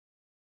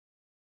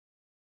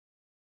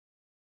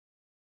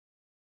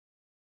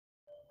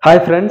Hi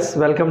friends,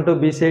 welcome to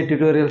BCI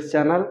tutorials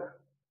channel.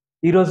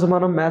 ఈరోజు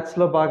మనం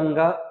మ్యాథ్స్లో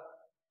భాగంగా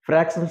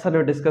ఫ్రాక్షన్స్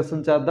అనేవి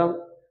డిస్కషన్ చేద్దాం.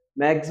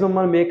 మ్యాక్సిమం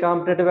మనం ఏ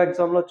కాంపిటేటివ్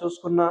ఎగ్జామ్లో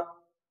చూసుకున్న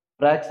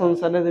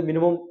ఫ్రాక్షన్స్ అనేది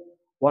మినిమం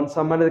 1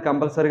 సమ్ అనేది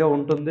కంపల్సరీగా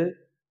ఉంటుంది.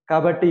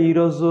 కాబట్టి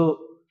ఈరోజు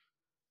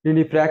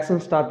నేను ఈ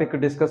ఫ్రాక్షన్స్ టాపిక్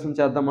డిస్కషన్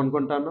చేద్దాం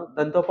అనుకుంటాను.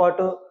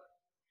 దాంతోపాటు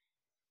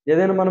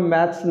ఏదైనా మనం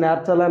మ్యాథ్స్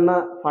నేర్చాలన్నా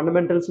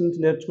ఫండమెంటల్స్ నుంచి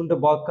నేర్చుకుంటే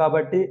బాగు,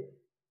 కాబట్టి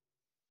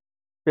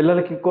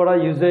పిల్లలకి కూడా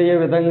యూజ్ అయ్యే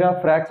విధంగా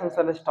ఫ్రాక్షన్స్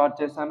అనేది స్టార్ట్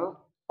చేశాను.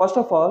 First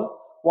of all,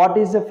 what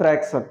is a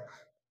fraction?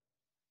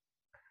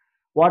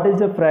 What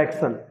is a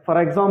fraction? For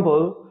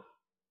example,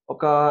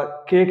 ఒక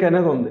కేక్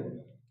అనేది ఉంది.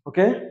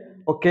 ఓకే,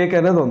 ఒక కేక్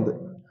అనేది ఉంది.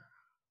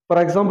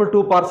 ఫర్ ఎగ్జాంపుల్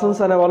 2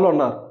 పర్సన్స్ అనే వాళ్ళు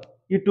ఉన్నారు.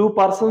 ఈ 2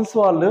 పర్సన్స్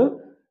వాళ్ళు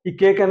ఈ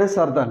కేక్ అనేది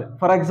సర్దాలి.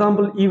 ఫర్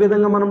ఎగ్జాంపుల్, ఈ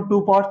విధంగా మనం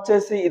 2 పార్ట్స్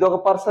చేసి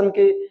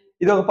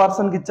ఇదొక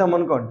పర్సన్కి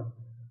ఇచ్చామనుకోండి,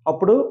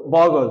 అప్పుడు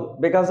బాగోదు.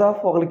 బికాస్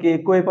ఆఫ్ ఒకరికి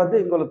ఎక్కువ అయిపోద్ది,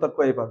 ఇంకొకరికి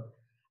తక్కువ అయిపోద్ది.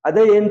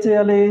 అదే ఏం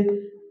చేయాలి,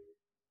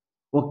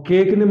 ఒక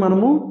కేక్ని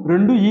మనము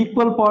 2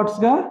 ఈక్వల్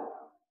పార్ట్స్గా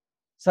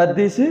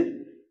సర్దీసి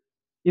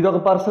ఇదొక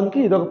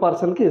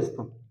పర్సన్కి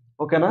ఇస్తాం.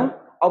 ఓకేనా?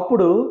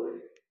 అప్పుడు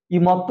ఈ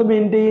మొత్తం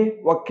ఏంటి,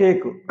 ఒక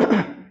కేక్.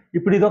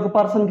 ఇప్పుడు ఇదొక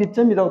పర్సన్కి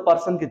ఇచ్చాం, ఇదొక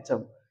పర్సన్కి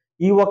ఇచ్చాం.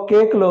 ఈ ఒక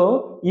కేక్లో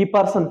ఈ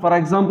పర్సన్, ఫర్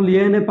ఎగ్జాంపుల్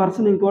ఏ అనే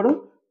పర్సన్, ఇంకోటి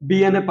బి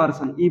అనే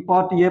పర్సన్, ఈ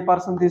పార్ట్ ఏ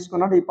పర్సన్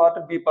తీసుకున్నాడు, ఈ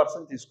పార్ట్ బి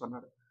పర్సన్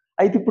తీసుకున్నాడు.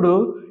 అయితే ఇప్పుడు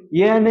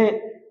ఏ అనే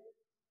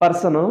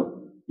పర్సన్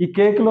ఈ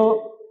కేక్లో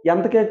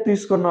ఎంత కేక్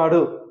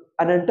తీసుకున్నాడు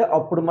అని అంటే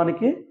అప్పుడు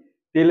మనకి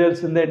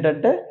తెలియాల్సింది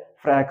ఏంటంటే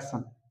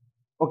ఫ్రాక్షన్.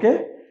 ఓకే,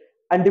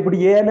 అంటే ఇప్పుడు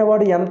ఏ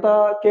అనేవాడు ఎంత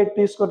కేక్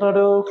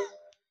తీసుకున్నాడు,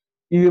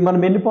 ఇవి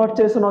మనం ఎన్ని పార్ట్స్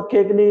చేసాం, ఒక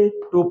కేక్ని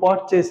 2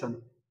 పార్ట్స్ చేసాం.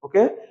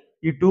 ఓకే,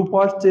 ఈ 2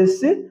 పార్ట్స్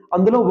చేసి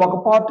అందులో ఒక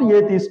పార్ట్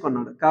ఏ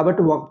తీసుకున్నాడు,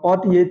 కాబట్టి ఒక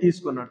పార్ట్ ఏ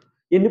తీసుకున్నాడు.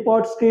 ఎన్ని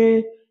పార్ట్స్కి?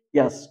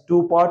 ఎస్,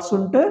 2 పార్ట్స్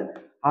ఉంటే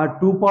ఆ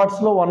 2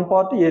 పార్ట్స్లో 1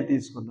 పార్ట్ ఏ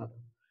తీసుకున్నాడు.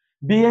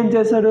 బి ఏం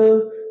చేశాడు,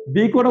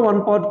 బి కూడా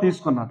 1 పార్ట్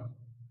తీసుకున్నాడు.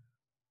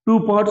 2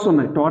 పార్ట్స్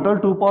ఉన్నాయి,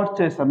 టోటల్ 2 పార్ట్స్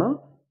చేశాను.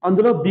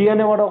 అందులో బి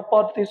అనేవాడు ఒక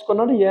పార్ట్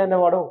తీసుకున్నాడు, ఏ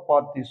అనేవాడు ఒక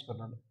పార్ట్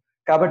తీసుకున్నాడు.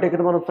 కాబట్టి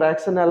ఇక్కడ మనం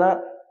ఫ్రాక్షన్ ఎలా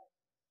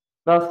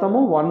రాస్తాము,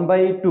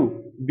 1/2.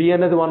 బి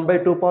అనేది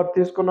 1/2 పార్ట్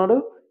తీసుకున్నాడు,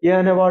 ఏ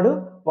అనేవాడు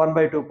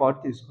 1/2 పార్ట్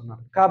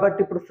తీసుకున్నాడు.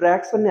 కాబట్టి ఇప్పుడు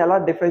ఫ్రాక్షన్ ఎలా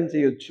డిఫైన్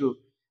చేయొచ్చు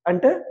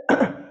అంటే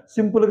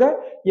సింపుల్గా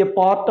ఏ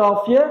part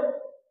of A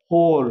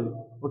whole.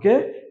 Okay,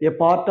 A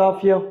part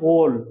of A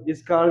whole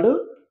is called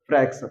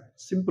fraction.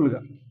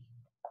 సింపుల్గా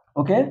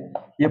okay,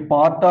 A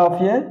part of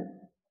A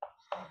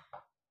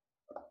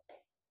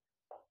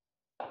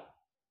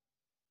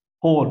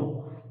whole.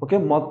 Okay,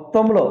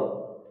 మొత్తంలో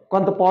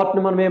కొంత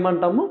పార్ట్ని మనం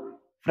ఏమంటాము,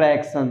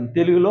 ఫ్రాక్షన్.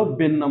 తెలుగులో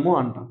భిన్నము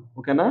అంటాం.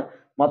 ఓకేనా?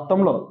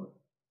 మొత్తంలో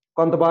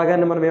కొంత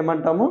భాగాన్ని మనం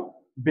ఏమంటాము,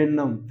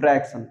 భిన్నం,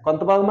 ఫ్రాక్షన్.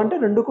 కొంత భాగం అంటే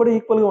 2 కూడా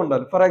ఈక్వల్గా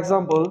ఉండాలి. ఫర్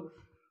ఎగ్జాంపుల్,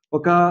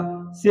 ఒక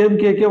సేమ్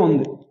కేకే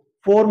ఉంది,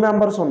 4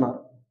 మెంబర్స్ ఉన్నారు.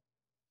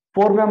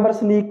 4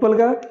 మెంబర్స్ని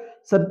ఈక్వల్గా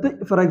సర్ది,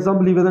 ఫర్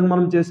ఎగ్జాంపుల్ ఈ విధంగా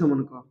మనం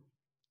చేసామనుకో,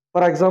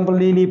 ఫర్ ఎగ్జాంపుల్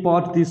నేను ఈ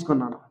పార్ట్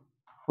తీసుకున్నాను.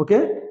 ఓకే,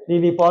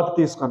 నేను ఈ పార్ట్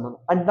తీసుకున్నాను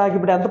అంటే నాకు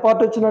ఇప్పుడు ఎంత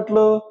పార్ట్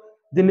వచ్చినట్లు,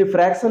 దీన్ని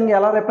ఫ్రాక్షన్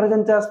ఎలా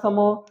రిప్రజెంట్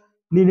చేస్తాము,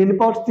 నేను ఎన్ని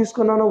పార్ట్స్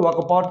తీసుకున్నాను,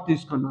 ఒక పార్ట్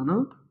తీసుకున్నాను.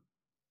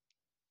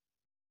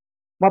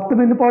 మొత్తం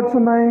ఎన్ని పార్ట్స్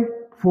ఉన్నాయి,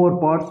 4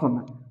 పార్ట్స్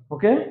ఉన్నాయి.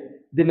 ఓకే,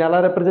 దీన్ని ఎలా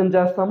రిప్రజెంట్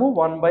చేస్తాము,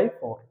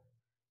 1/4.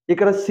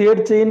 ఇక్కడ షేర్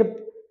చేయని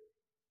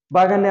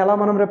భాగాన్ని ఎలా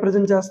మనం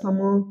రిప్రజెంట్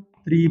చేస్తాము,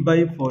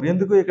 3/4.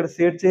 ఎందుకు, ఇక్కడ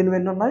షేర్ చేయని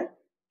ఎన్ని ఉన్నాయి,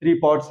 3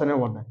 పార్ట్స్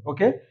అనేవి ఉన్నాయి.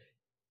 ఓకే,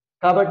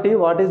 కాబట్టి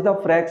what is the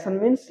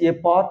fraction means A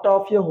part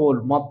of A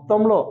whole.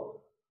 మొత్తంలో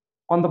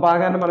కొంత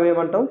భాగాన్ని మనం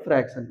ఏమంటాం,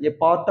 fraction. A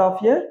part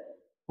of A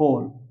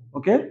whole.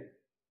 Okay,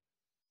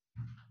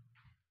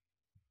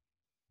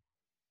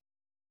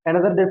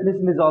 another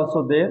definition is also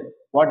there.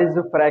 What is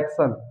the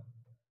fraction?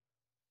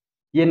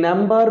 A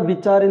number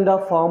which are in the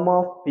form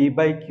of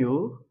p/q,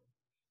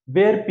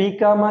 where p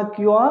comma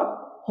q are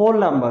whole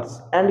numbers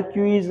and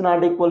q is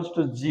not equals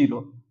to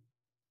 0,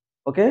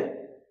 okay,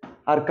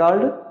 are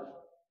called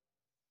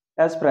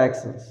as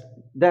fractions.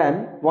 Then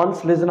once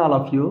listen all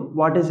of you,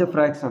 what is a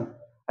fraction?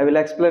 I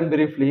will explain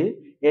briefly.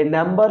 A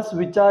numbers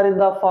which are in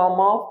the form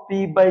of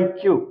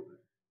p/q.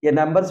 A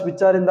numbers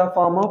which are in the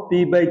form of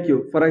p/q.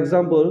 For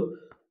example,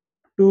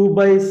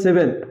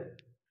 2/7.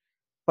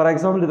 For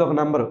example ఇది ఒక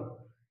number,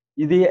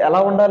 ఇది ఎలా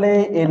ఉండాలి,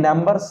 ఏ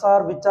numbers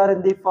are which are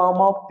in the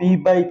form of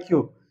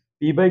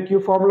p/q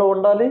form లో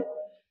ఉండాలి.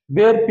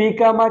 Wear p,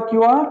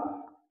 q are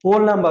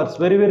whole numbers.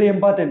 Very very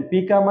important,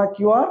 p,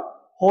 q are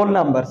whole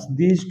numbers.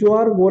 These 2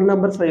 are whole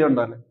numbers అయి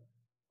ఉండాలి.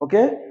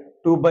 Okay,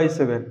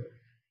 2/7.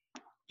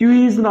 q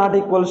is not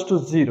equals to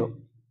 0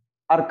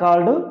 are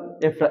called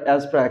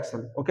as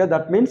fraction. Okay,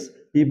 that means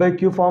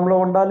p/q form లో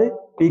ఉండాలి,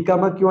 p,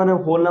 q అనే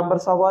whole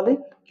numbers అవ్వాలి,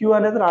 q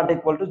అనేది not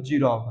equal to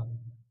 0 అవ్వాలి.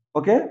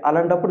 Okay,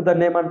 అలాంటప్పుడు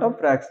దాన్ని ఏమంటాం,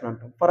 ఫ్రాక్షన్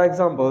అంటాం. For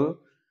example,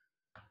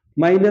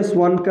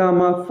 -1,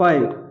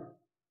 5.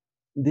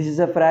 This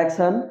is a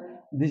fraction,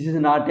 this is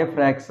not a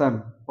fraction.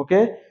 Okay,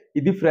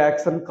 ఇది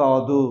ఫ్రాక్షన్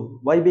కాదు.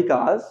 Why?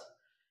 Because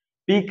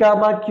p,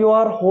 q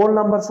are whole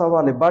numbers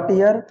అవ్వాలి. బట్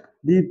ఇయర్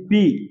ది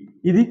p,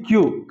 ఇది q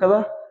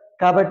కదా,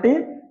 కాబట్టి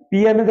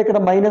p అనేది ఇక్కడ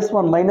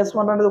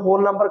 -1 అనేది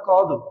హోల్ నెంబర్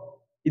కాదు,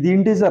 ఇది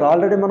ఇంటిజర్.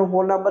 ఆల్రెడీ మనం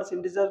హోల్ నెంబర్స్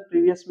ఇంటిజర్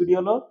ప్రీవియస్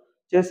వీడియోలో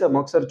చేసాము,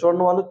 ఒకసారి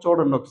చూడండి వాళ్ళు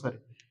చూడండి ఒకసారి.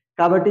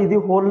 కాబట్టి ఇది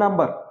హోల్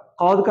నెంబర్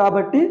కాదు,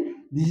 కాబట్టి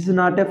this is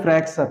not a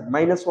fraction.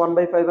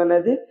 -1/5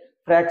 అనేది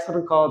ఫ్రాక్షన్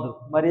కాదు.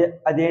 మరి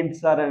అదేంటి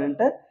సార్ అని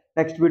అంటే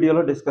నెక్స్ట్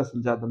వీడియోలో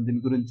డిస్కషన్ చేద్దాం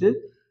దీని గురించి.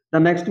 The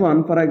next one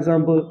for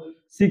example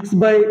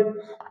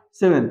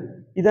 6/7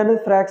 ఇది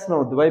అనేది ఫ్రాక్షన్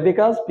అవుద్ది. వై?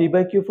 బికాస్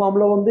p/q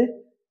ఫామ్లో ఉంది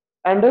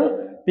and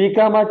p, q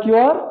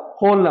are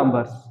whole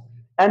numbers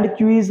and q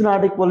is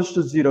not equals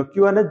to 0. q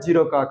అనేది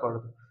 0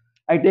 కాకూడదు.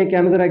 I take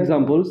another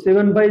example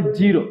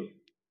 7/0.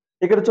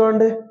 ఇక్కడ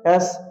చూడండి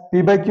ఎస్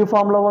p/q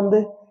ఫామ్ లో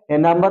ఉంది. ఏ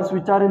numbers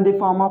which are in the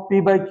form of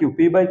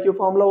p/q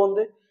form లో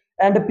ఉంది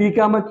and p, q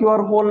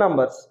are whole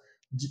numbers.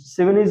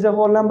 7 is a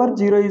whole number,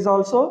 0 is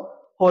also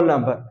whole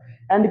number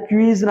and q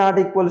is not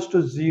equals to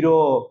 0.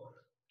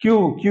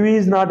 q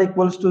is not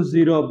equals to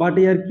 0 but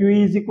here q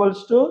is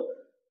equals to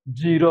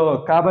 0.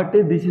 కాబట్టి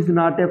this is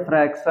not a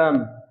fraction.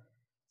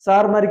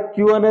 Sir మరి q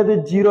అనేది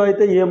 0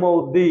 అయితే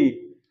ఏమవుద్ది?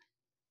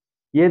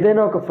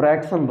 ఏదైనా ఒక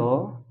ఫ్రాక్షన్లో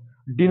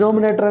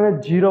denominator అనేది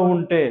 0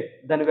 ఉంటే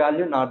దాని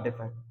value not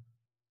define.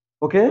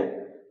 Okay,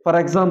 for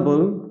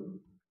example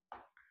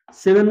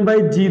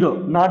 7/0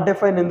 not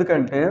define.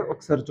 ఎందుకంటే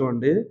ఒకసారి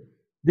చూడండి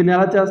దీన్ని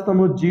ఎలా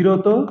చేస్తాము,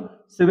 0తో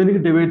 7కి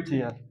డివైడ్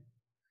చేయాలి.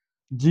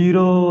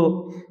 0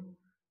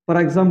 ఫర్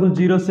ఎగ్జాంపుల్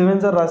 0/7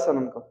 సార్ రాశాను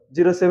అనుకో,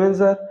 0/7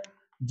 సార్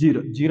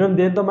 0ని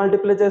దేంతో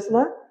మల్టిప్లై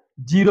చేసినా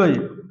 0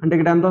 అంటే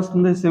ఇక్కడ ఎంత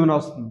వస్తుంది, 7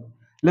 వస్తుంది.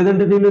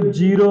 లేదంటే నేను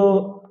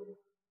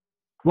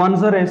 0/1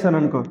 సార్ వేసాను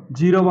అనుకో,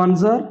 0/1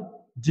 సార్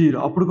 0,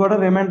 అప్పుడు కూడా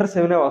రిమైండర్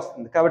 7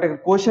 వస్తుంది. కాబట్టి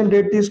ఇక్కడ కోషంట్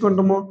ఏది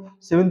తీసుకుంటాము,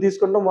 7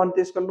 తీసుకుంటాం, 1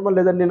 తీసుకుంటాము,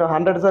 లేదంటే నేను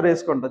 100 సార్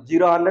వేసుకుంటాను,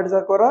 0/100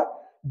 సార్ కూడా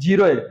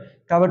 0.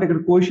 కాబట్టి ఇక్కడ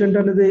కోషంట్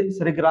అనేది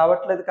సరిగ్గా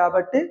రావట్లేదు.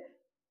 కాబట్టి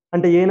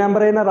అంటే ఏ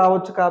నెంబర్ అయినా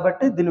రావచ్చు.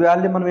 కాబట్టి దీని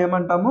వాల్యూ మనం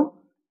ఏమంటాము,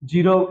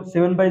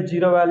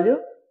 7/0 వాల్యూ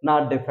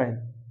నాట్ డిఫైన్.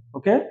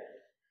 ఓకే,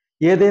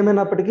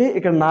 ఏదేమైనప్పటికీ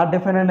ఇక్కడ నాట్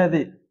డిఫైన్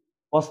అనేది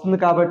వస్తుంది.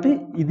 కాబట్టి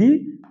ఇది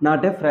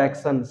నాట్ ఏ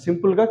ఫ్రాక్షన్.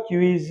 సింపుల్గా q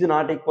is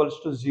not equals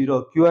to 0.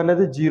 q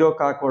అనేది 0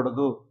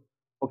 కాకూడదు.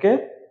 ఓకే,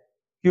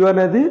 q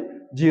అనేది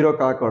 0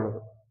 కాకూడదు.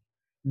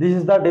 This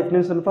is the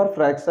definition for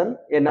fraction.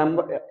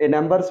 A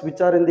numbers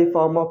which are in the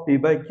form of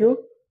p/q,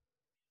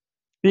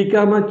 p,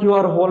 q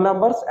are whole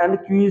numbers and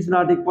q is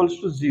not equals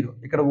to 0.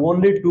 ఇక్కడ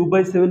only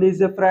 2/7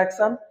 is a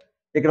fraction.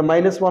 ఇక్కడ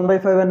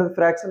 -1/5 అనేది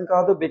fraction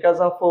కాదు, because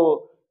of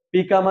p,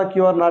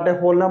 q are not a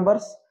whole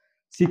numbers.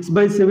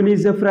 6/7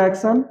 is a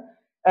fraction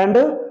and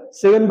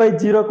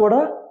 7/0 కూడా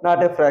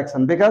not a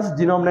fraction because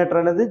denominator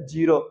అనేది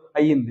 0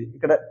 అయ్యింది.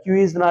 ఇక్కడ q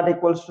is not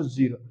equals to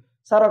 0.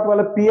 Sir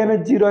ఒకవేళ p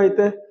అనేది 0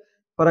 అయితే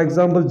for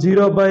example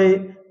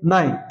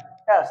 0/9,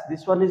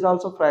 this one is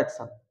also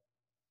fraction.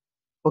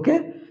 Okay,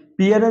 p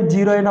అనేది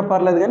 0 అయినా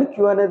పర్లేదు కానీ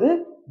q అనేది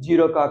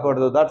 0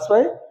 కాకూడదు. That's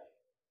why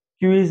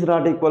q is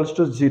not equals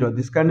to 0.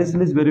 This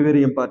condition is very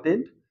very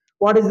important.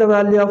 What is the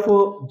value of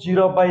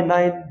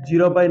 0/9?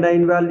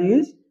 0/9 value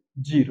is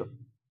 0.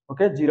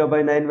 Okay,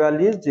 0/9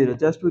 value is 0.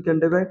 Just we can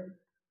divide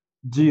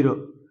 0.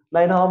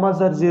 9 how much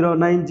are 0?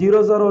 9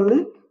 zeros are only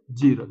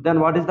 0. Then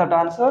what is that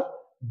answer?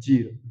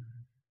 0.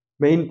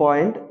 Main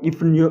point, if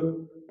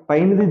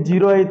పైన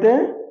 0 అయితే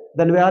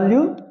దాని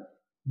value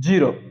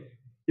 0.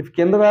 If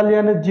కింద value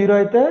అనేది 0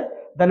 అయితే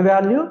దాని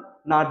value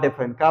not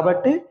define.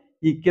 కాబట్టి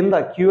ఈ కింద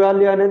q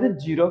వాల్యూ అనేది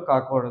 0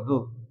 కాకూడదు.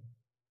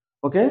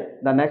 Okay,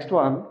 the next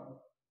one.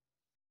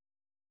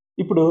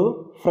 ఇప్పుడు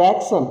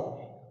fraction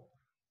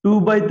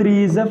 2/3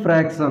 is a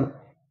fraction.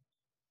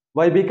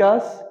 Why?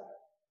 Because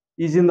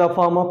is in the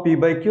form of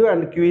p/q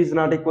and q is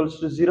not equals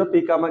to 0. p,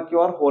 q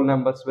are whole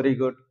numbers. Very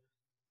good.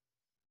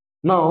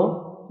 Now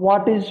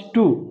what is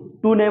 2?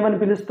 2 name and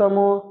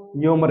pilustamu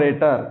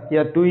numerator.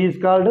 Here 2 is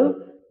called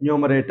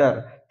numerator,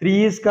 3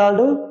 is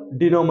called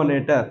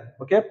denominator.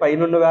 Okay,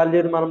 పైన ఉన్న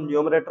వాల్యూని మనం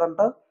numerator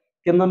అంటాం,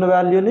 కింద ఉన్న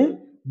వాల్యూని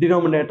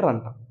denominator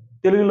అంటాం.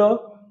 తెలుగులో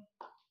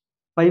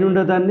పైన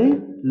ఉండేదాన్ని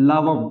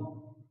లవం,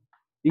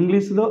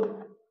 ఇంగ్లీష్లో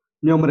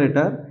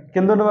న్యూమరేటర్,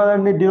 కింద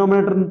ఉన్నదాన్ని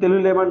డినోమినేటర్ని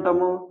తెలుగులో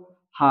ఏమంటాము,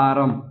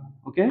 హారం.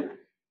 ఓకే,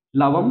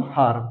 లవం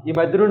హారం. ఈ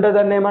మధ్యలో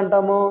ఉండేదాన్ని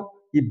ఏమంటాము,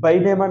 ఈ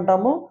బైని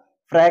ఏమంటాము,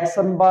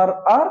 fraction bar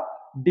are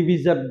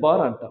division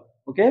bar అంటాం.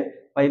 ఓకే,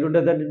 పైన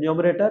ఉండేదాన్ని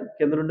న్యూమరేటర్,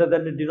 కింద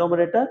ఉండేదాన్ని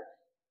డినోమినేటర్,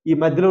 ఈ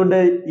మధ్యలో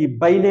ఉండే ఈ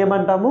బైని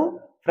ఏమంటాము,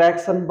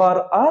 fraction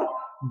bar are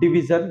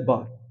division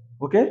bar.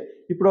 Okay,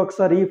 ఇప్పుడు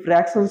ఒకసారి ఈ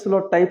ఫ్రాక్షన్స్లో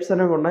టైప్స్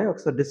అనేవి ఉన్నాయి,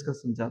 ఒకసారి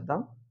డిస్కషన్ చేద్దాం.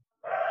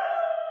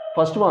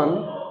 First one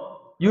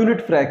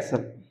unit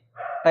fraction.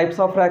 Types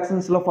of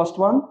fractions lo first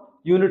one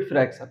unit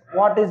fraction.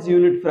 What is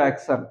unit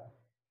fraction?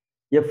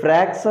 A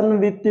fraction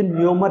with the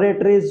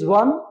numerator is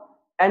 1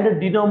 and the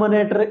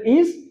denominator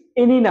is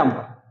any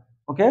number.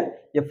 Okay,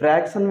 a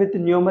fraction with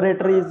the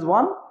numerator is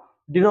 1,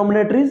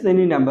 denominator is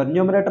any number.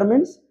 Numerator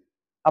means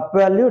up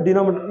value,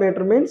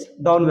 denominator means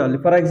down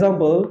value. For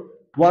example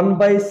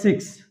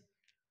 1/6.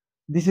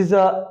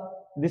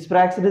 This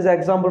fraction is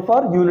example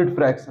for unit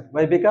fraction.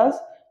 Why? Because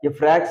a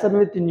fraction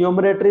with the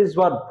numerator is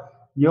 1.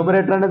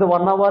 Numerator అనేది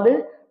 1 అవ్వాలి,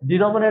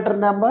 denominator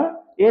number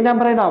ఏ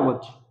number అయినా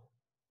అవ్వచ్చు.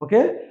 Okay,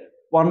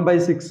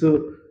 1/6,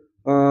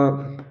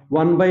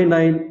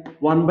 1/9,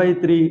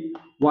 1/3,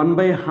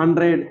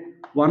 1/100,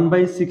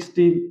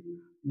 1/16.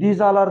 These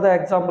all are the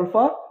example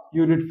for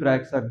unit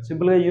fraction.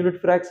 సింపుల్గా unit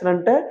fraction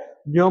అంటే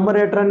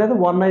numerator అనేది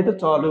 1 అయితే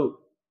చాలు.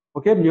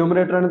 Okay,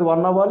 numerator అనేది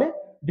 1 అవ్వాలి,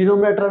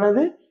 డినోమినేటర్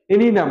అనేది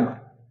any number.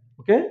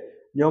 Okay,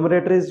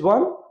 numerator is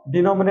 1,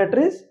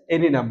 denominator is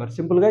any number.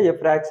 సింపుల్గా ఏ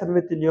fraction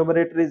with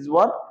numerator is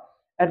 1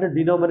 and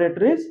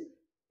denominator is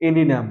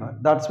any number.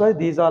 That's why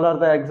these all are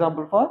the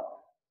example for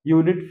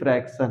unit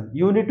fraction.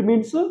 Unit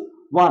means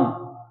 1,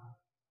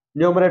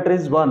 numerator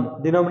is 1,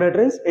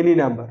 denominator is any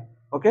number.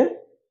 Okay,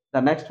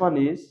 the next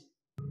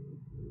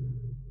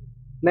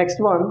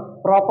one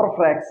proper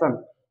fraction.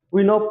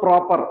 We know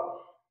proper,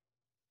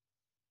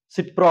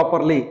 sit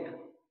properly,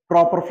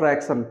 proper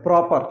fraction.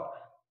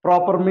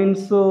 Proper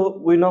means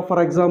we know, for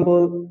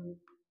example,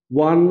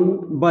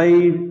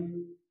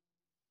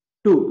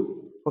 1/2.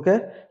 Okay,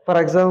 for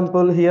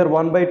example here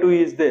 1/2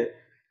 is there.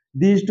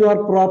 These two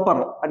are proper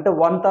అంటే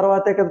 1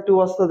 తర్వాతే కదా 2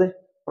 వస్తుంది,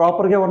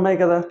 proper గా ఉన్నాయి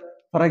కదా.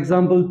 For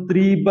example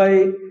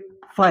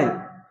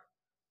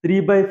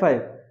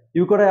 3/5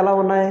 ఇవి కూడా ఎలా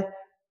ఉన్నాయి,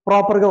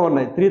 ప్రాపర్ గా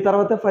ఉన్నాయి. 3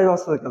 తర్వాతే 5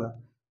 వస్తుంది కదా.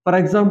 ఫర్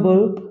ఎగ్జాంపుల్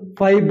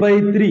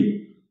 5/3,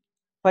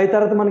 5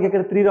 తర్వాత మనకి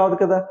ఇక్కడ 3 రాదు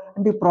కదా,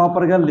 అంటే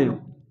ప్రాపర్ గా లేవు.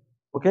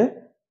 ఓకే,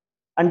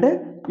 అంటే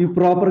ఇవి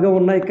ప్రాపర్ గా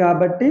ఉన్నాయి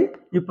కాబట్టి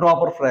ఈ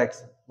ప్రాపర్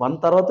ఫ్రాక్షన్. 1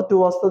 తర్వాత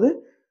 2 వస్తుంది,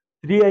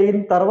 3 అయిన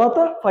తర్వాత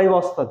 5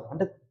 వస్తుంది,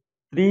 అంటే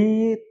 3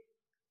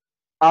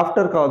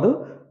 ఆఫ్టర్ కాదు,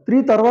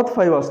 3 తర్వాత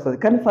 5 వస్తుంది.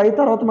 కానీ 5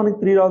 తర్వాత మనకి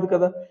 3 రాదు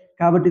కదా,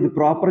 కాబట్టి ఇది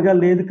ప్రాపర్గా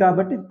లేదు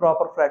కాబట్టి ఇది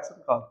ప్రాపర్ ఫ్రాక్షన్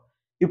కాదు.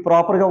 ఇవి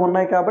ప్రాపర్గా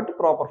ఉన్నాయి కాబట్టి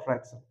ప్రాపర్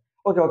ఫ్రాక్షన్.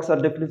 ఓకే, ఒకసారి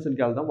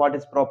డెఫినేషన్కి వెళ్దాం. What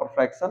is proper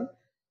fraction?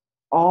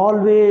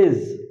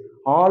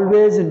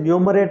 Always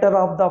numerator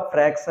of the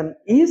fraction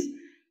is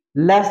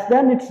less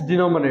than it's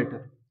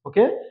denominator.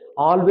 Okay,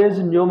 always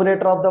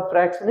numerator of the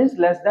fraction is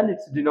less than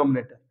it's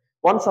denominator.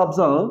 Once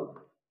observe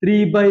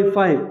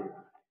 3/5.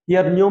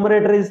 Here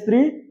numerator is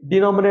 3,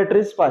 denominator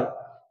is 5.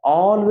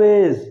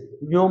 Always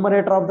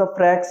numerator of the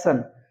fraction.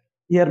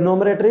 Here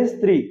numerator is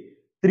 3.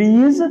 3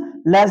 is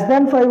less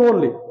than 5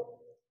 only.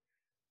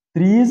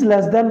 3 is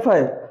less than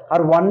 5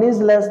 or 1 is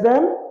less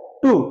than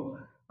 2.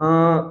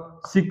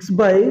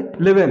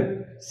 6/11.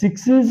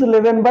 6 is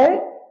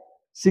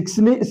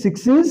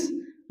 6 is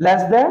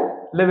less than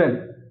 11.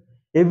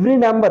 Every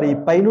number, ఈ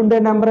పైన ఉండే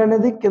number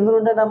అనేది కింద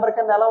ఉండే number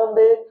కన్నా ఎలా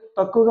ఉంది,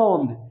 తక్కువగా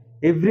ఉంది.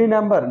 Every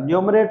number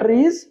numerator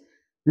is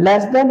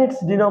less than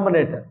it's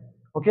denominator.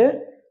 Okay,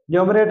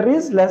 numerator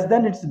is less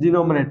than it's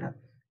denominator.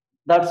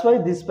 That's why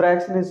this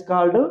fraction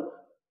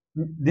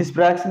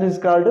is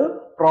called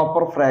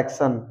proper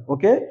fraction.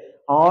 Okay,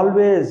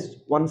 always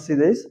once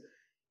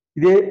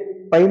ఇదే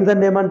పైన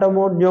దాన్ని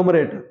ఏమంటాము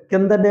న్యూమరేటర్,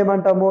 కింద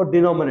ఏమంటాము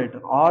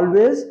denominator.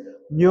 Always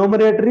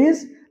numerator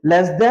is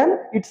less than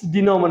it's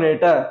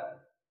denominator.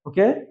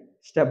 Okay,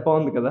 step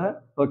బాగుంది కదా.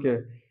 Okay,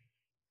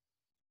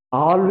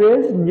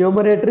 always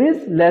numerator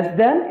is less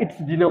than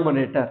it's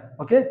denominator.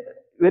 Okay,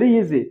 very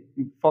easy.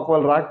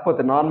 ఒకవేళ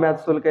రాకపోతే నాన్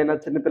మ్యాథ్స్ వాళ్ళకైనా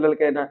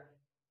చిన్నపిల్లలకైనా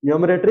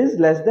numerator is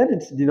less than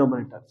it's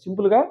denominator.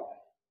 సింపుల్గా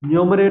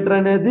న్యూమరేటర్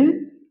అనేది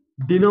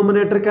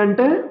denominator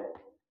కంటే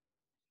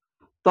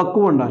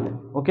తక్కువ ఉండాలి.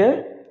 Okay,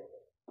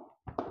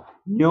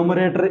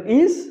 numerator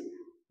is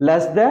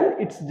less than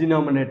it's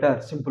denominator.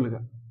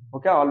 సింపుల్గా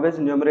okay, always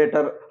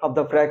numerator of the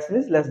fraction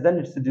is less than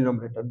it's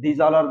denominator. These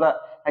all are the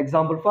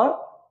example for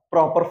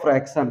proper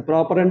fraction.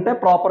 Proper అంటే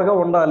ప్రాపర్గా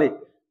ఉండాలి.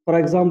 For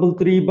example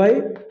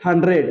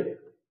 3/100.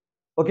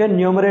 Okay,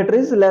 numerator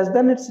is less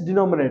than it's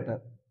denominator.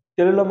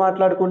 తెలుగులో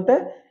మాట్లాడుకుంటే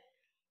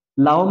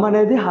లవం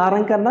అనేది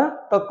హారం కన్నా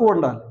తక్కువ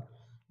ఉండాలి.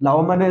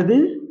 లవం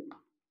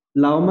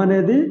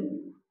అనేది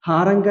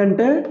హారం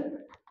కంటే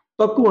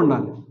తక్కువ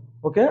ఉండాలి.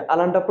 ఓకే,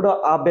 అలాంటప్పుడు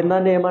ఆ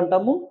భిన్నాన్ని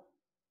ఏమంటాము,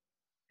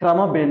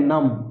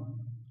 క్రమభిన్నం.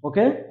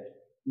 Okay,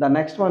 the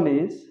next one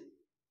is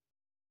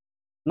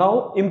now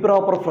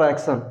improper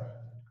fraction.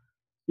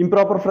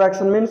 Improper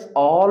fraction means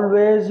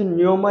always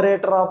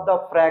numerator of the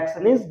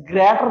fraction is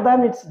greater than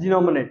its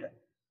denominator.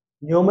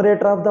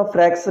 Numerator of the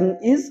fraction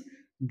is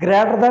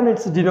greater than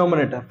its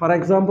denominator. For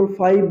example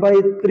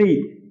 5/3.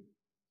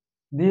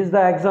 This is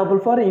the example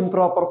for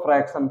improper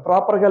fraction.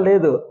 Proper గా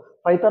లేదు,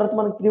 5 తర్వాత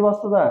మనకి 3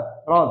 వస్తుందా,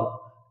 రాదు.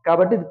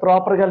 కాబట్టి ఇది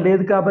proper గా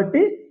లేదు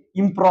కాబట్టి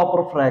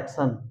improper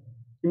fraction.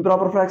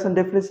 Improper fraction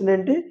definition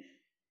ఏంటి?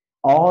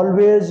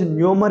 Always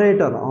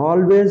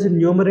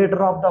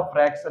numerator of the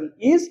fraction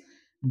is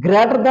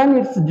greater than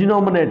its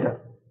denominator.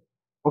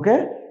 Okay,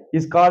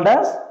 is called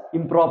as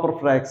improper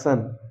fraction.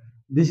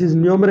 This is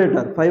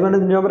numerator. 5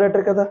 అనేది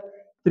న్యూమరేటర్ కదా,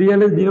 3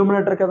 అనేది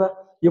డినోమినేటర్ కదా.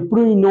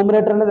 ఎప్పుడు ఈ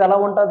న్యూమరేటర్ అనేది ఎలా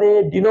ఉంటుంది,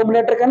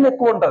 డినోమినేటర్ కన్నా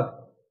ఎక్కువ ఉంటుంది,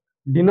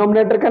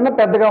 డినోమినేటర్ కన్నా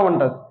పెద్దగా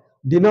ఉంటుంది,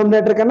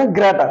 డినోమినేటర్ కన్నా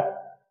greater.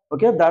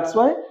 Okay, that's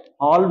why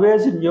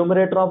always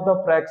numerator of the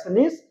fraction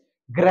is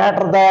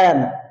greater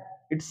than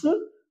it's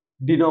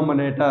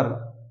denominator.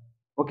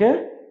 Okay,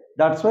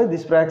 that's why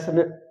this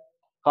fraction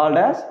called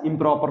as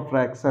improper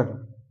fraction.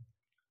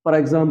 For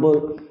example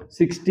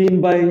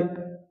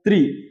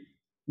 16/3.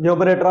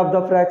 Numerator of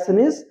the fraction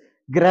is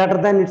greater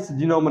than its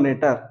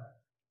denominator.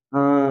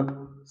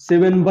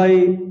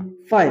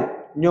 7/5.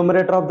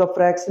 Numerator of the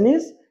fraction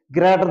is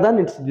greater than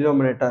its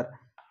denominator.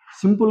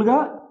 Simple గా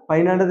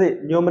పైన అనేది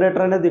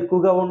numerator అనేది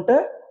ఎక్కువగా ఉంటే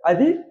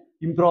అది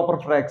improper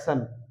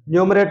fraction,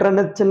 numerator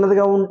అనేది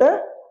చిన్నదిగా ఉంటే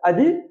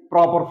అది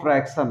ప్రాపర్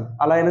ఫ్రాక్షన్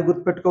అలా అయినా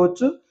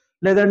గుర్తుపెట్టుకోవచ్చు.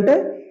 లేదంటే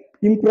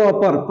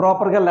ఇంప్రాపర్,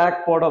 ప్రాపర్గా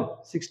లేకపోవడం,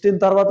 16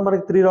 తర్వాత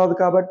మనకి 3 రాదు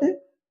కాబట్టి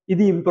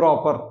ఇది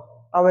ఇంప్రాపర్,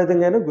 ఆ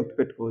విధంగా అయినా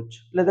గుర్తుపెట్టుకోవచ్చు.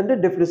 లేదంటే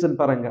డెఫినేషన్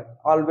పరంగా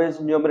always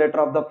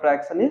numerator of the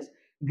fraction is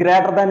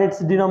greater than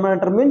it's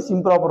denominator means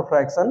improper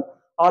fraction,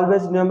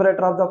 always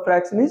numerator of the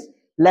fraction is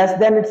less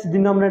than its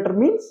denominator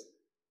means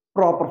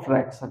proper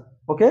fraction.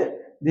 Okay,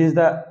 this is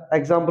the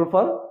example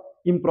for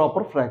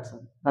improper fraction.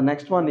 The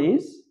next one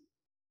is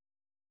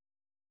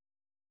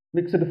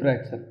mixed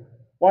fraction.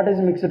 What is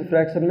mixed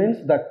fraction means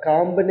the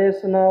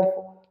combination of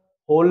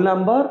whole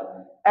number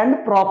and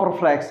proper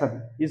fraction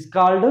is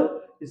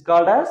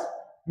called as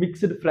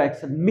mixed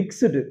fraction.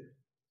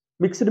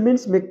 Mixed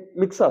means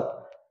mix up.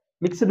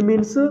 Mixed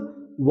means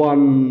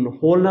one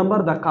whole number,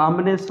 the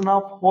combination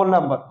of whole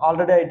number.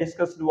 Already I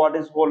discussed what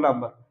is whole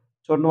number.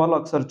 చూడండి వాళ్ళు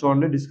ఒకసారి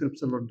చూడండి,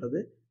 description ఉంటుంది.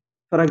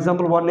 For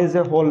example 1 is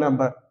a whole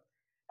number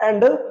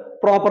and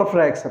proper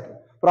fraction.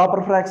 Proper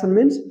fraction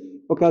means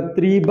ఒక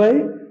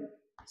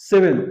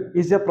 3/7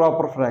 is a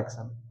proper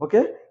fraction.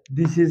 Okay,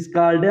 this is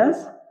called as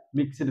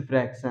mixed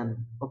fraction.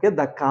 Okay,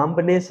 the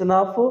combination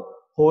of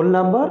whole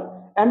number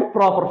and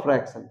proper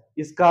fraction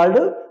is called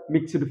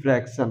mixed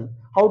fraction.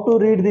 How to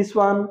read this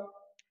one?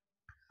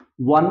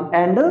 1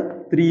 and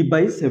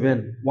 3/7.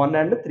 1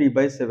 and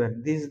 3/7.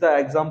 This is the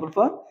example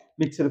for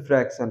mixed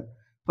fraction.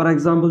 For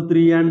example,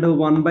 3 and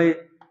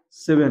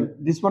 1/7.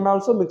 This one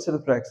also mixed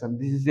fraction.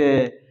 This is a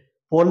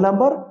whole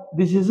number.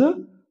 This is a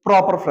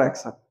proper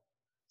fraction.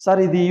 Sir,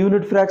 ఇది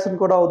unit fraction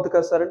కూడా అవుద్ది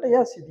కదా sir అంటే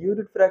yes, ఇది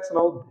unit fraction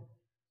అవుద్ది.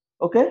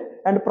 Okay,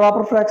 and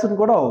proper fraction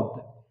కూడా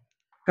అవుద్ది.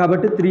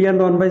 కాబట్టి 3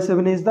 and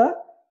 1/7 is the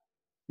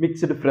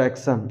mixed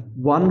fraction.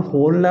 One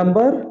whole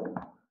number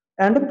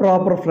and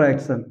proper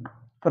fraction.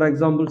 For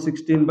example,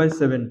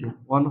 16/70.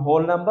 One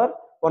whole number,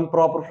 one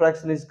proper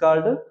fraction is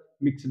called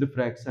mixed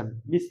fraction.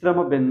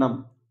 మిశ్రమ భిన్నం.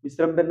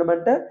 మిశ్రమ భిన్నం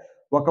అంటే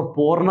ఒక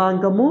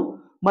పూర్ణాంకము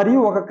మరియు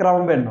ఒక క్రమ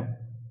భిన్నం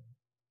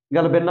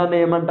గల భిన్నాన్ని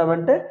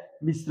ఏమంటామంటే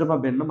మిశ్రమ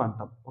భిన్నం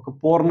అంటాం. ఒక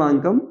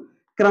పూర్ణాంకం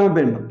క్రమ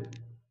భిన్నం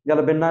గల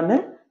భిన్నాన్ని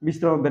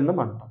మిశ్రమ భిన్నం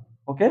అంటాం.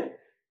 ఓకే,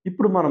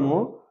 ఇప్పుడు మనము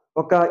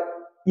ఒక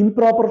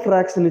ఇంప్రాపర్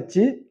ఫ్రాక్షన్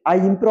ఇచ్చి ఆ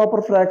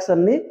ఇంప్రాపర్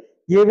ఫ్రాక్షన్ని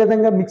ఏ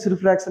విధంగా మిక్స్డ్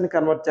ఫ్రాక్షన్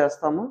కన్వర్ట్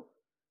చేస్తామో,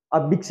 ఆ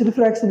మిక్స్డ్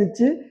ఫ్రాక్షన్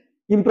ఇచ్చి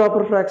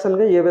ఇంప్రాపర్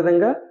ఫ్రాక్షన్గా ఏ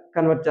విధంగా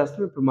కన్వర్ట్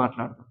చేస్తామో ఇప్పుడు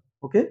మాట్లాడదాం.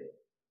 ఓకే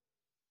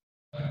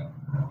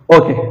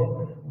ఓకే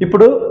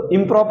ఇప్పుడు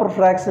ఇంప్రాపర్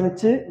ఫ్రాక్షన్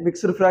ఇచ్చి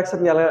మిక్స్డ్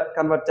ఫ్రాక్షన్ ఎలా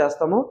కన్వర్ట్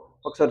చేస్తామో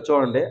ఒకసారి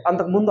చూడండి.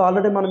 అంతకుముందు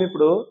ఆల్రెడీ మనం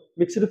ఇప్పుడు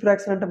మిక్స్డ్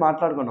ఫ్రాక్షన్ అంటే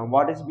మాట్లాడుకున్నాం.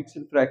 What is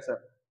mixed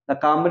fraction? The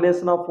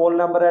combination of whole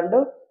number and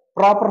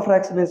proper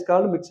fraction is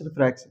called mixed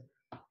fraction.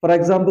 For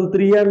example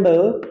 3 and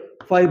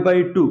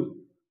 5/2.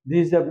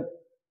 This is the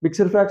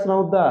mixed fraction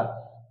అవుద్దా?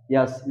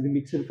 ఎస్, ఇది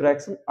మిక్స్డ్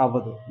ఫ్రాక్షన్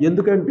అవ్వదు.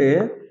 ఎందుకంటే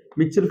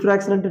మిక్స్డ్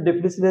ఫ్రాక్షన్ అంటే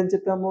definition ఏం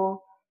చెప్పాము?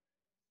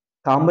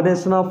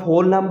 Combination of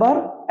whole number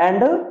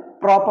and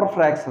proper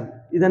fraction.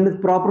 ఇదన్నీ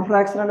proper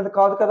fraction అనేది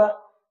కాదు కదా,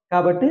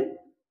 కాబట్టి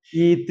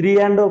ఈ 3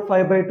 and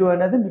 5/2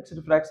 అనేది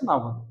మిక్స్డ్ ఫ్రాక్షన్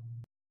అవ్వదు.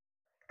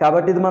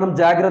 కాబట్టి ఇది మనం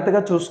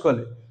జాగ్రత్తగా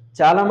చూసుకోవాలి.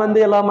 చాలా మంది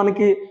ఇలా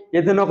మనకి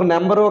ఏదైనా ఒక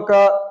నెంబర్ ఒక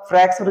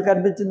ఫ్రాక్షన్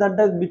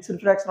కనిపించిందంటే అది మిక్స్డ్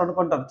ఫ్రాక్షన్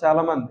అనుకుంటారు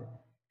చాలా మంది.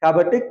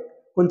 కాబట్టి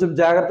కొంచెం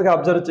జాగ్రత్తగా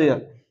అబ్జర్వ్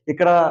చేయాలి.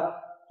 ఇక్కడ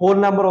హోల్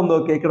నెంబర్ ఉంది,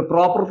 ఓకే, ఇక్కడ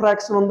ప్రాపర్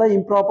ఫ్రాక్షన్ ఉందా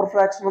ఇంప్రాపర్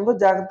ఫ్రాక్షన్ ఉందో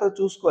జాగ్రత్తగా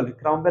చూసుకోవాలి.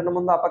 క్రమ భిన్నం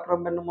ఉందో అపక్రమ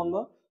భిన్నం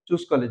ఉందో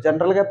చూసుకోవాలి.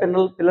 జనరల్గా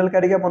పిల్లలకి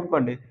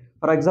అడిగామనుకోండి,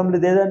 ఫర్ ఎగ్జాంపుల్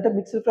ఇది ఏదంటే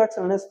మిక్స్డ్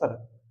ఫ్రాక్షన్ అనేస్తారు.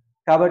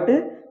 కాబట్టి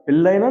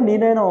పిల్లైనా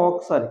నేనైనా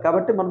ఒకసారి,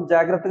 కాబట్టి మనం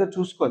జాగ్రత్తగా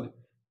చూసుకోవాలి.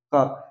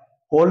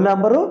 హోల్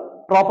నెంబరు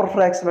ప్రాపర్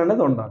ఫ్రాక్షన్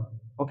అనేది ఉండాలి.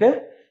 ఓకే,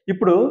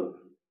 ఇప్పుడు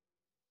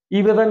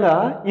ఈ విధంగా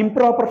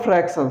ఇంప్రాపర్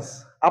ఫ్రాక్షన్స్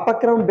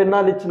అపక్రమ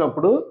భిన్నాలు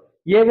ఇచ్చినప్పుడు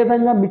ఏ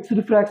విధంగా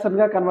మిక్స్డ్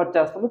ఫ్రాక్షన్గా కన్వర్ట్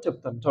చేస్తామో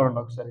చెప్తాను. చూడండి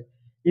ఒకసారి.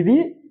 ఇది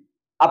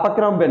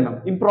అపక్రమ భిన్నం,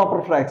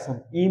 ఇంప్రాపర్ ఫ్రాక్షన్.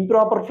 ఈ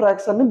ఇంప్రాపర్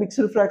ఫ్రాక్షన్ని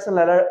మిక్స్డ్ ఫ్రాక్షన్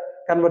ఎలా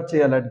కన్వర్ట్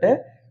చేయాలంటే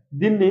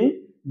దీన్ని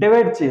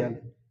డివైడ్ చేయాలి.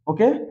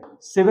 ఓకే,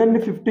 7ని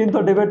 15తో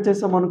డివైడ్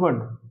చేసాం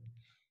అనుకోండి.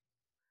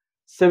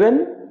 7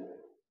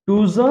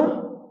 2s are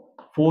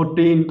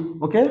 14.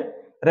 Okay,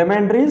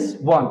 remainder is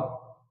 1.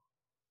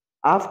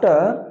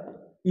 After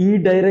ఈ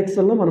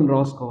డైరెక్షన్లో మనం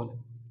రాసుకోవాలి.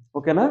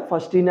 ఓకేనా,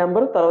 ఫస్ట్ ఈ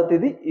నెంబర్, తర్వాత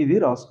ఇది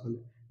రాసుకోవాలి.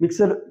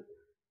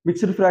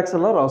 మిక్స్డ్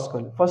ఫ్రాక్షన్లో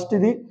రాసుకోవాలి. ఫస్ట్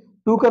ఇది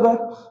 2 కదా,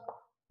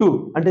 2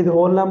 అంటే ఇది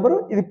హోల్ నెంబర్,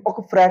 ఇది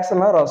ఒక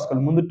ఫ్రాక్షన్లో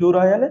రాసుకోవాలి. ముందు 2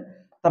 రాయాలి,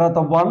 తర్వాత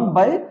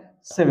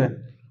 1/7.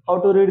 How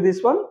to read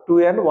this one? 2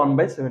 and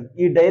 1/7.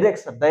 ఈ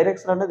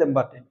డైరెక్షన్ అనేది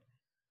ఇంపార్టెంట్.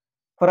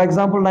 ఫర్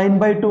ఎగ్జాంపుల్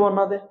 9/2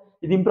 అన్నది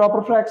ఇది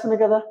ఇంప్రాపర్ ఫ్రాక్షన్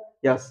కదా.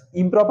 ఎస్,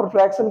 ఇంప్రాపర్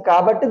ఫ్రాక్షన్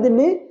కాబట్టి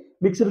దీన్ని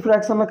మిక్స్డ్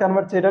ఫ్రాక్షన్లో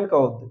కన్వర్ట్ చేయడానికి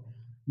అవుద్ది.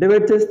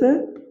 డివైడ్ చేస్తే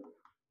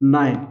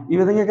 9 ఈ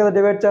విధంగా కదా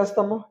డివైడ్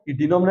చేస్తాము. ఈ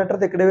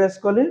డినోమినేటర్ ఇక్కడే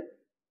వేసుకోవాలి,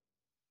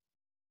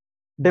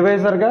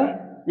 డివైజర్గా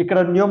ఇక్కడ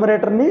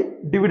న్యూమరేటర్ని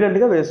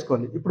డివిడెండ్గా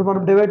వేసుకోవాలి. ఇప్పుడు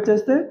మనం డివైడ్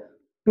చేస్తే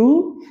 2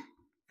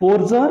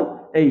 4s are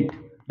 8,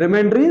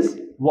 రిమైండర్ ఈస్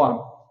 1.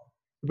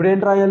 ఇప్పుడు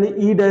ఏంటి రాయాలి?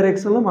 ఈ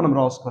డైరెక్షన్లో మనం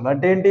రాసుకోవాలి.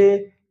 అంటే ఏంటి?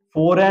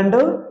 4 and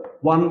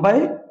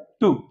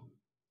 1/2.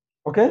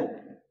 Okay,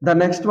 the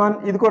next one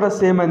ఇది కూడా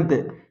సేమ్ అంతే.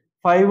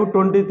 5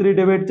 23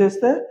 డివైడ్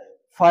చేస్తే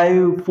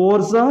 5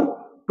 4s are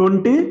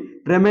 20,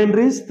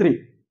 remainder is 3.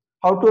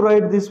 How to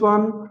write this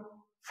one?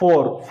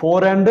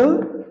 4 and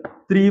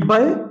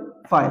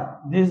 3/5.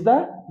 This is the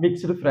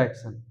mixed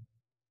fraction.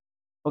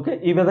 Okay,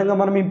 ఈ విధంగా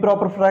మనం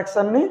ఇంప్రాపర్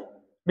ఫ్రాక్షన్ని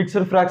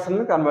మిక్స్డ్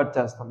ఫ్రాక్షన్గా కన్వర్ట్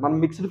చేస్తాం. మనం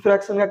మిక్స్డ్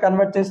ఫ్రాక్షన్గా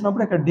కన్వర్ట్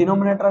చేసినప్పుడు ఇక్కడ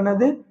డినోమినేటర్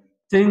అనేది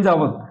చేంజ్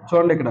అవ్వదు.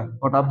 చూడండి ఇక్కడ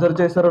ఒకటి అబ్జర్వ్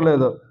చేశారో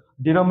లేదో,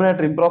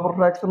 డినోమినేటర్ ఇంప్రాపర్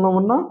ఫ్రాక్షన్లో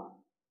ఉన్న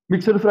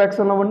మిక్స్డ్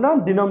ఫ్రాక్షన్లో ఉన్న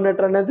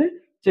డినోమినేటర్ అనేది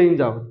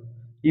చేంజ్ అవ్వదు.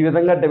 ఈ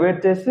విధంగా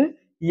డివైడ్ చేసి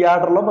ఈ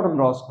ఆర్డర్లో మనం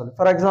రాసుకోవాలి.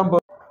 ఫర్ ఎగ్జాంపుల్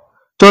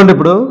చూడండి,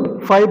 ఇప్పుడు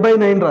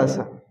 5/9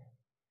 రాసా.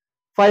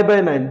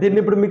 5/9 దీన్ని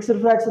ఇప్పుడు మిక్స్డ్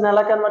ఫ్రాక్షన్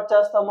ఎలా కన్వర్ట్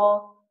చేస్తామో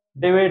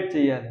డివైడ్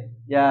చేయాలి.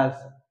 యాస్,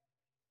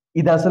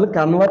 ఇది అసలు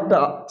కన్వర్ట్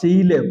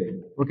చేయలేము.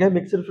 ఓకే,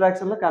 మిక్స్డ్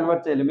ఫ్రాక్షన్లో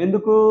కన్వర్ట్ చేయలేము.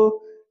 ఎందుకు?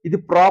 ఇది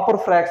ప్రాపర్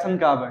ఫ్రాక్షన్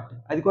కాబట్టి.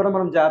 అది కూడా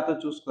మనం జాగ్రత్తగా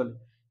చూసుకోవాలి.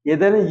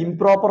 ఏదైనా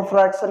ఇంప్రాపర్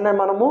ఫ్రాక్షన్నే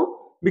మనము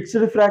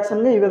మిక్స్డ్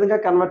ఫ్రాక్షన్ని ఈ విధంగా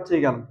కన్వర్ట్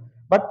చేయగలం,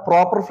 బట్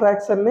ప్రాపర్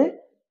ఫ్రాక్షన్ని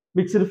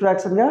మిక్స్డ్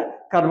ఫ్రాక్షన్గా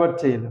కన్వర్ట్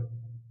చేయలేము.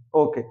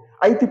 ఓకే,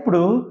 అయితే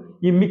ఇప్పుడు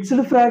ఈ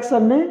మిక్స్డ్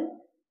ఫ్రాక్షన్ని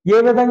ఏ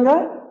విధంగా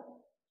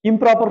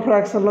ఇంప్రాపర్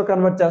ఫ్రాక్షన్లో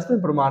కన్వర్ట్ చేస్తాం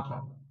ఇప్పుడు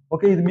మాట్లాడదాం.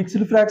 ఓకే, ఇది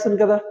మిక్స్డ్ ఫ్రాక్షన్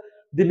కదా,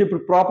 దీన్ని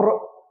ఇప్పుడు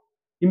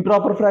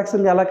ఇంప్రాపర్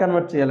ఫ్రాక్షన్ ఎలా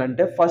కన్వర్ట్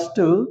చేయాలంటే ఫస్ట్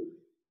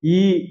ఈ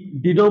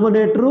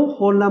డినోమినేటర్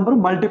హోల్ నెంబర్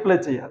మల్టిప్లై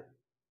చేయాలి.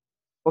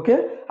 ఓకే,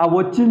 ఆ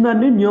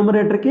వచ్చిందాన్ని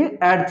న్యూమరేటర్కి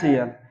యాడ్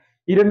చేయాలి.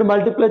 ఈ రెండు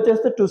మల్టిప్లై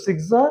చేస్తే 2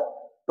 6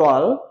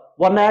 12,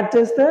 1 యాడ్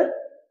చేస్తే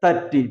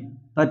 13,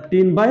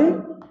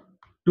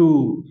 13/2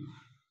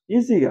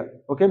 ఈజీగా.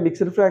 Okay,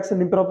 mixed fraction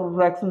improper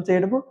fraction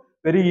చేయడము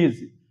వెరీ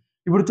ఈజీ.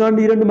 ఇప్పుడు చూడండి,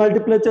 ఈ రెండు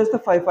మల్టిప్లై చేస్తే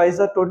 5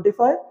 5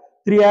 25,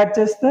 3 యాడ్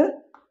చేస్తే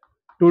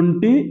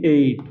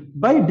 28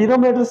 బై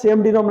డినోమినేటర్ సేమ్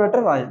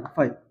డినోమినేటర్ రాయాలి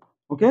 5.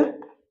 ఓకే,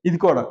 ఇది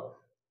కూడా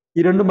ఈ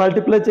రెండు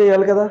మల్టిప్లై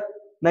చేయాలి కదా.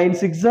 9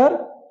 6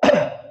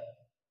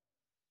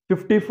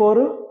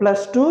 54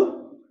 ప్లస్ 2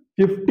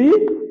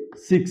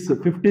 56,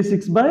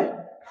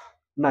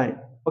 56/9.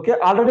 ఓకే,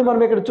 ఆల్రెడీ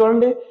మనం ఇక్కడ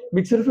చూడండి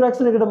మిక్స్డ్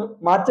ఫ్రాక్షన్ ఇక్కడ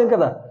మార్చాం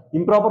కదా,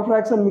 ఇంప్రాపర్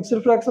ఫ్రాక్షన్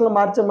మిక్స్డ్ ఫ్రాక్షన్ లో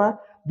మార్చామా,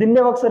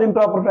 దీన్నే ఒకసారి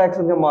ఇంప్రాపర్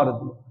ఫ్రాక్షన్ గా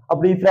మారుద్దాం.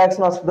 అప్పుడు ఈ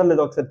ఫ్రాక్షన్ వస్తుందా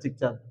లేదో ఒకసారి చెక్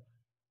చేద్దాం.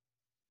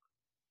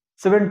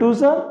 7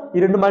 2s ఈ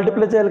రెండు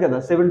మల్టిప్లై చేయాలి కదా.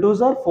 7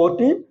 2s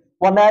 14,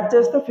 1 యాడ్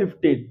చేస్తే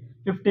 15,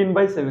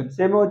 15/7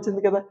 సేమే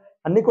వచ్చింది కదా.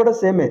 అన్ని కూడా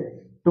సేమే.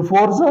 2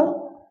 4s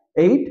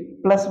 8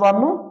 ప్లస్ 1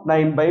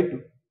 9/2.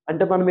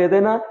 అంటే మనం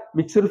ఏదైనా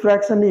మిక్స్డ్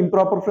ఫ్రాక్షన్ ని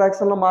ఇంప్రాపర్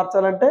ఫ్రాక్షన్ లో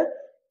మార్చాలంటే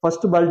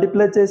ఫస్ట్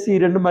మల్టిప్లై చేసి ఈ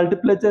రెండు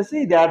మల్టిప్లై చేసి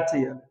ఇది యాడ్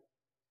చేయాలి.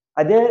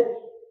 అదే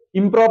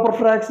ఇంప్రాపర్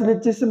ఫ్రాక్షన్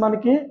ఇచ్చేసి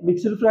మనకి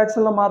మిక్స్డ్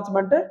ఫ్రాక్షన్ లో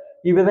మార్చమంటే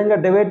ఈ విధంగా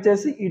డివైడ్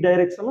చేసి ఈ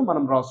డైరెక్షన్ లో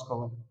మనం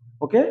రాసుకోవాలి.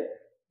 Okay,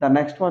 the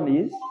next one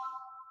is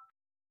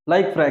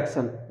like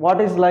fraction. What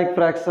is like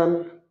fraction?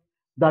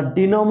 The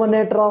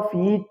denominator of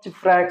each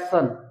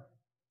fraction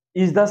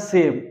is the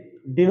same.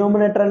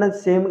 Denominator అనేది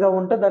సేమ్ గా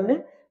ఉంటే దాన్ని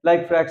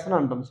లైక్ ఫ్రాక్షన్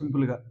అంటాం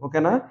సింపుల్ గా.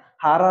 ఓకేనా,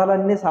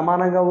 హారాలన్నీ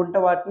సమానంగా ఉంటే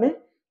వాటిని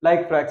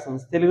లైక్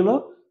ఫ్రాక్షన్స్, తెలుగులో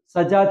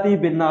సజాతి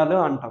భిన్నాలు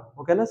అంటాం.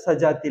 ఓకేనా,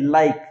 సజాతి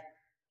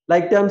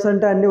లైక్ టర్మ్స్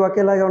అంటే అన్ని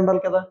ఒకేలాగా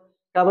ఉండాలి కదా.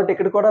 కాబట్టి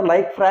ఇక్కడ కూడా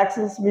లైక్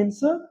ఫ్రాక్షన్స్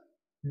మీన్స్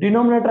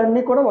డినోమినేటర్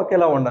అన్ని కూడా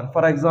ఒకేలా ఉండాలి.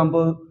 ఫర్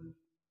ఎగ్జాంపుల్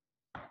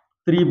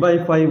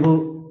 3/5,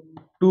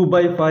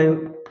 2/5,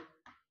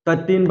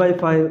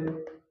 13/5,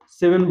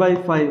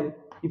 7/5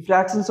 ఈ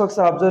ఫ్రాక్షన్స్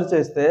ఒకసారి అబ్జర్వ్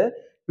చేస్తే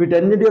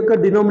వీటన్నిటి యొక్క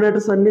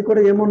డినోమినేటర్స్ అన్ని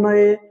కూడా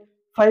ఏమున్నాయి?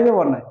 5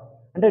 ఉన్నాయి.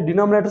 అంటే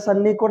డినోమినేటర్స్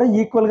అన్ని కూడా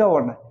ఈక్వల్ గా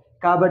ఉన్నాయి.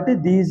 కాబట్టి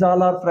these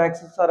all are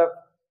fractions are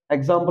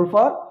example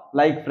for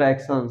like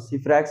fractions. ఈ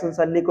ఫ్రాక్షన్స్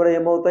అన్ని కూడా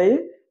ఏమవుతాయి?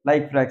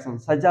 లైక్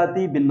ఫ్రాక్షన్స్,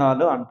 సజాతి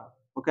భిన్నాలు అంటాం.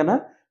 ఓకేనా,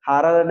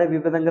 హారాలు అనేవి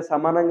ఈ విధంగా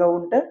సమానంగా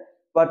ఉంటే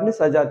వాటిని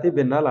సజాతి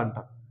భిన్నాలు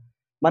అంటాం.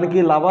 మనకి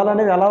లవాలు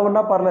అనేవి ఎలా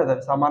ఉన్నా పర్లేదు,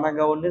 అవి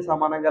సమానంగా ఉండి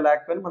సమానంగా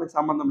లేకపోయినా మనకి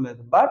సంబంధం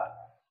లేదు. బట్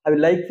అవి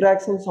లైక్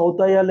ఫ్రాక్షన్స్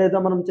అవుతాయా లేదా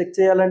మనం చెక్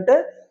చేయాలంటే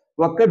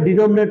ఒక్క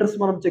డినోమినేటర్స్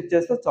మనం చెక్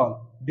చేస్తే చాలు.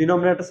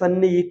 డినోమినేటర్స్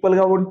అన్ని ఈక్వల్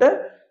గా ఉంటే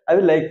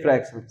అవి లైక్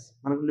ఫ్రాక్షన్స్,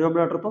 మనకు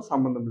డినోమినేటర్ తో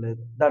సంబంధం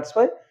లేదు. That's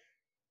why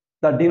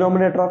the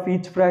denominator of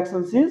each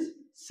fractions is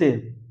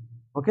same.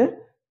 Okay,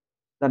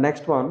 the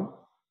next one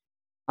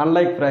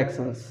unlike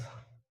fractions.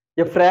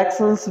 A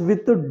fractions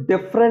with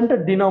different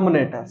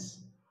denominators.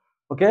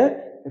 Okay,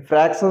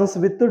 fractions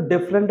with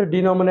different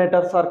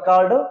denominators are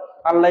called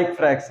unlike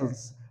fractions.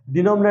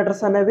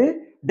 Denominators అనేవి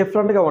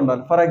different గా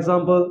ఉండాలి. For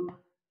example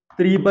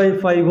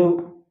 3/5,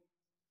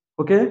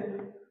 okay,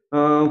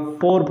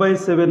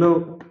 4/7,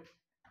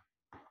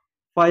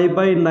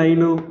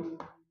 5/9,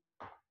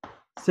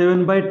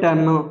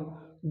 7/10.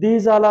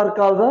 These all are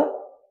called the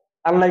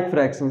unlike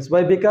fractions.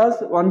 Why? Because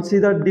once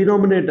see the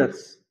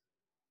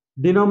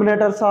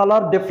denominators all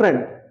are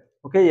different.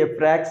 Okay, a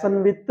fraction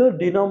with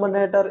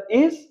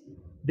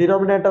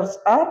denominators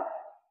are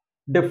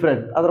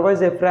different. Otherwise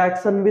a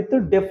fraction with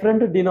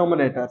different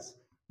denominators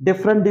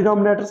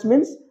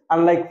means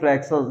unlike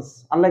fractions.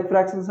 Unlike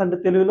fractions అంటే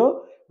తెలుగులో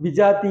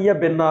విజాతీయ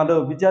భిన్నాలు.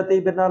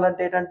 విజాతీయ భిన్నాలు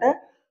అంటే ఏంటంటే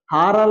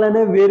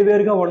హారాలనే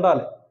వేరువేరుగా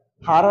ఉండాలి.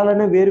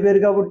 హారాలనే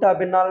వేరువేరుగా ఉంటే ఆ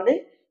భిన్నాలని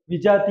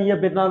విజాతీయ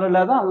భిన్నాలు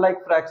లేదా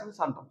అన్లైక్ ఫ్రాక్షన్స్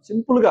అంటాం.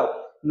 సింపుల్ గా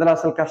ఇందులో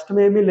అసలు కష్టం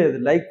ఏమీ లేదు.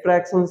 లైక్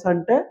ఫ్రాక్షన్స్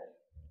అంటే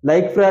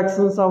లైక్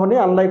ఫ్రాక్షన్స్ అవని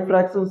అన్లైక్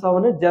ఫ్రాక్షన్స్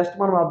అవని జస్ట్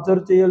మనం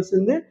అబ్జర్వ్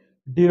చేయాల్సింది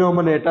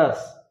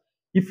డినోమినేటర్స్.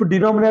 ఇఫ్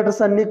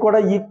డినోమినేటర్స్ అన్ని కూడా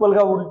ఈక్వల్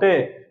గా ఉంటే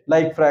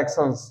లైక్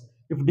ఫ్రాక్షన్స్,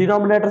 ఇఫ్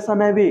డినోమినేటర్స్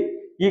అనేవి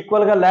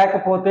ఈక్వల్గా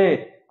లేకపోతే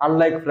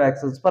unlike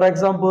fractions. For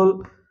example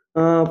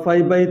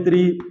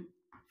 5/3,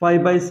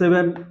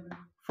 5/7,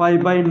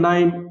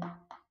 5/9,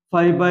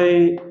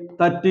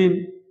 5/13.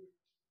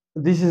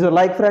 This is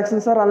like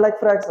fractions are unlike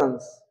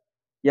fractions?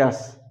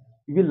 Yes,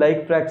 ఇవి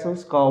లైక్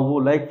ఫ్రాక్షన్స్ కావు.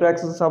 లైక్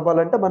ఫ్రాక్షన్స్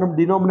అవ్వాలంటే మనం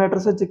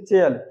డినామినేటర్స్ చెక్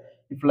చేయాలి.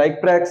 If like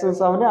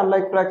fractions Avani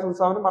unlike fractions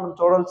అవని మనం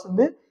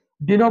చూడాల్సింది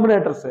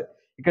డినామినేటర్స్.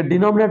 ఇక్కడ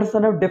డినామినేటర్స్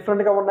అనేవి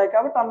డిఫరెంట్ గా ఉన్నాయి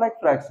కాబట్టి unlike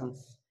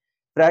fractions.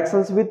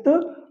 Fractions with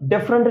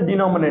different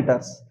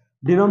denominators.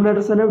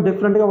 Denominators అనేవి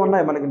డిఫరెంట్ గా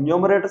ఉన్నాయి. మనకి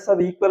న్యూమరేటర్స్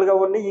అవి ఈక్వల్ గా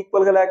ఉన్నాయి,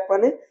 ఈక్వల్ గా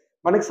లేకపోయినా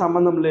మనకి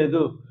సంబంధం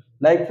లేదు.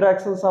 లైక్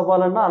ఫ్రాక్షన్స్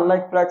అవ్వాలన్నా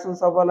అన్లైక్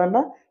ఫ్రాక్షన్స్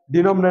అవ్వాలన్నా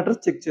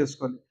డినామినేటర్స్ చెక్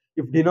చేసుకోండి.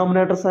 ఇఫ్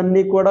డినామినేటర్స్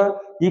అన్ని కూడా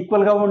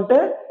ఈక్వల్ గా ఉంటే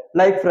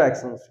లైక్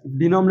ఫ్రాక్షన్స్, ఇఫ్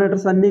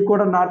డినామినేటర్స్ అన్ని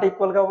కూడా నాట్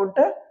ఈక్వల్ గా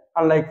ఉంటే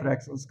అన్లైక్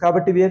ఫ్రాక్షన్స్.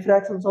 కాబట్టి ఇవి ఏ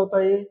ఫ్రాక్షన్స్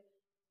అవుతాయి?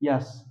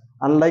 ఎస్,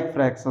 అన్లైక్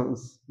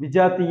ఫ్రాక్షన్స్,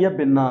 విజాతీయ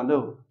భిన్నాలు.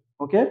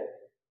 ఓకే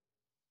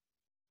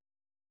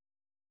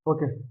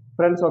ఓకే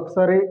ఫ్రెండ్స్,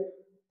 ఒకసారి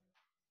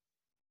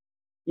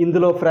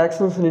ఇందులో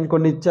ఫ్రాక్షన్స్ నేను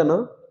కొన్ని ఇచ్చాను.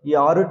 ఈ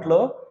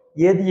ఆరుట్లో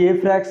ఏది ఏ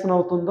ఫ్రాక్షన్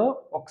అవుతుందో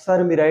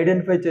ఒకసారి మీరు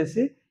ఐడెంటిఫై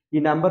చేసి ఈ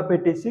నెంబర్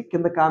పెట్టేసి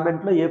కింద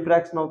కామెంట్లో ఏ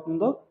ఫ్రాక్షన్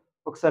అవుతుందో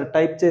ఒకసారి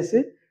టైప్ చేసి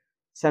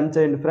సెండ్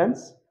చేయండి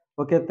friends.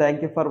 Okay,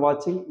 thank you for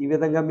watching. ఈ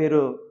విధంగా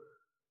మీరు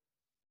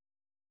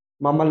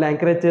మమ్మల్ని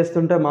ఎంకరేజ్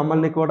చేస్తుంటే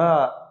మమ్మల్ని కూడా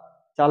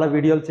చాలా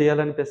వీడియోలు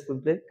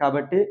చేయాలనిపిస్తుంది.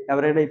 కాబట్టి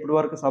ఎవరైనా ఇప్పటి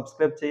వరకు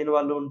సబ్స్క్రైబ్ చేయని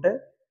వాళ్ళు ఉంటే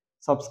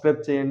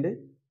సబ్స్క్రైబ్ చేయండి.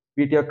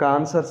 వీటి యొక్క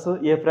ఆన్సర్స్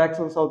ఏ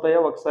ఫ్రాక్షన్స్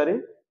అవుతాయో ఒకసారి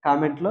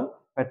కామెంట్లో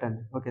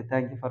పెట్టండి. Okay,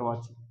 thank you for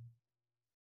watching.